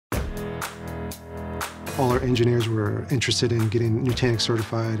all our engineers were interested in getting Nutanix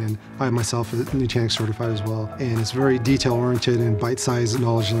certified, and I myself am Nutanix certified as well. And it's very detail-oriented and bite-sized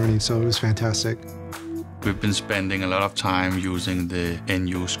knowledge learning, so it was fantastic. We've been spending a lot of time using the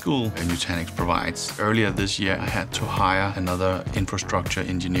NU school that Nutanix provides. Earlier this year, I had to hire another infrastructure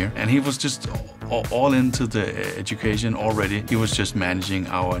engineer, and he was just all into the education already. He was just managing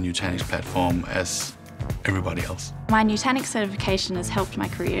our Nutanix platform as everybody else. My Nutanix certification has helped my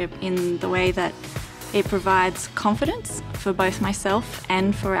career in the way that it provides confidence for both myself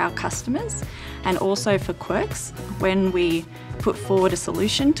and for our customers, and also for Quirks. When we put forward a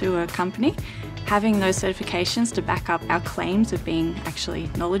solution to a company, having those certifications to back up our claims of being actually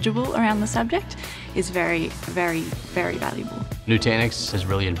knowledgeable around the subject is very, very, very valuable. Nutanix has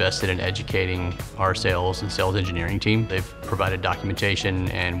really invested in educating our sales and sales engineering team. They've provided documentation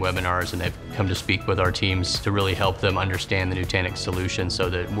and webinars, and they've come to speak with our teams to really help them understand the Nutanix solution so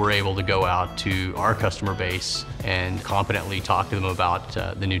that we're able to go out to our customer base and competently talk to them about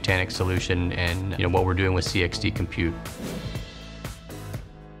the Nutanix solution and what we're doing with CXD Compute.